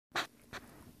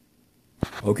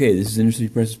Okay, this is Inner City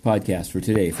Press's podcast for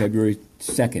today, February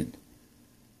 2nd,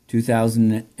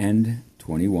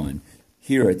 2021.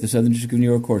 Here at the Southern District of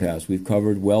New York Courthouse, we've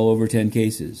covered well over 10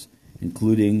 cases,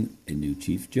 including a new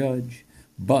chief judge.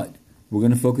 But we're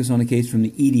going to focus on a case from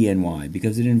the EDNY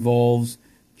because it involves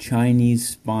Chinese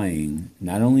spying,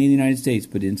 not only in the United States,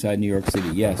 but inside New York City.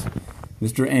 Yes,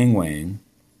 Mr. Angwang,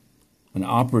 an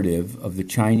operative of the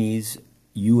Chinese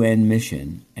UN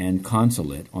mission and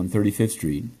consulate on 35th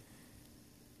Street,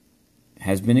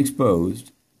 has been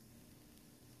exposed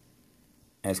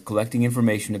as collecting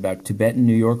information about Tibetan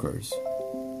New Yorkers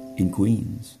in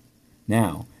Queens.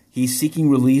 Now, he's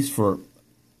seeking release for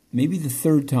maybe the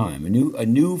third time. A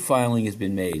new filing has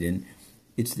been made, and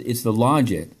it's the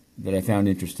logic that I found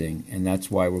interesting, and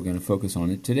that's why we're going to focus on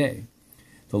it today.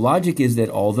 The logic is that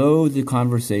although the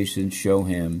conversations show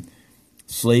him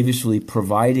slavishly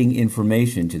providing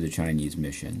information to the Chinese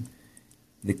mission,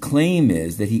 the claim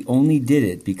is that he only did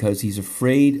it because he's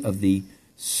afraid of the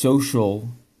social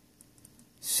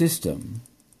system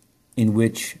in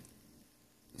which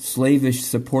slavish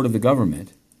support of the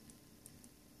government,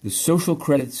 the social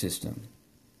credit system.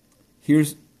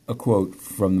 Here's a quote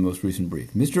from the most recent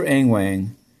brief. Mr.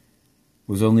 Angwang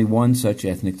was only one such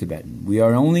ethnic Tibetan. We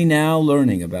are only now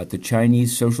learning about the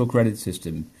Chinese social credit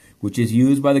system, which is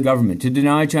used by the government to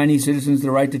deny Chinese citizens the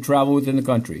right to travel within the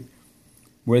country,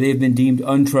 where they have been deemed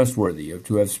untrustworthy or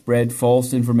to have spread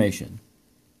false information.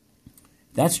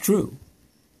 That's true,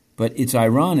 but it's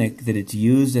ironic that it's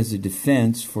used as a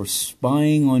defense for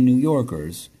spying on New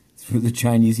Yorkers through the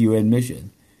Chinese UN mission.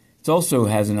 It also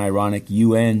has an ironic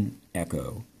UN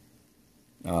echo,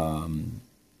 in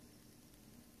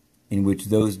which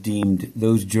those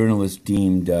journalists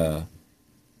deemed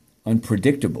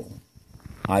unpredictable,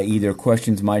 i.e. their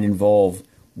questions might involve,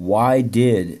 why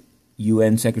did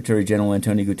UN Secretary General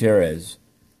Antonio Guterres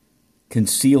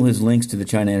conceal his links to the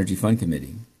China Energy Fund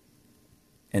Committee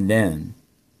and then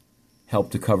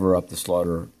help to cover up the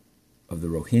slaughter of the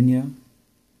Rohingya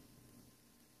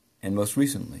and most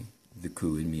recently the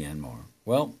coup in Myanmar?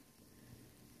 Well,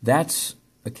 that's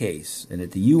a case. And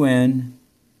at the UN,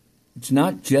 it's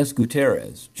not just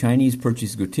Guterres, Chinese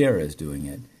purchased Guterres doing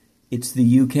it. It's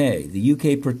the UK. The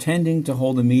UK pretending to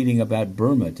hold a meeting about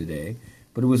Burma today,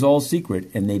 but it was all secret,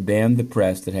 and they banned the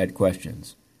press that had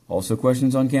questions. Also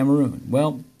questions on Cameroon.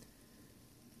 Well,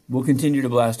 we'll continue to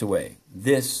blast away.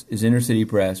 This is Inner City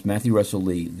Press, Matthew Russell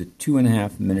Lee, the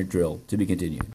 2.5-minute drill to be continued.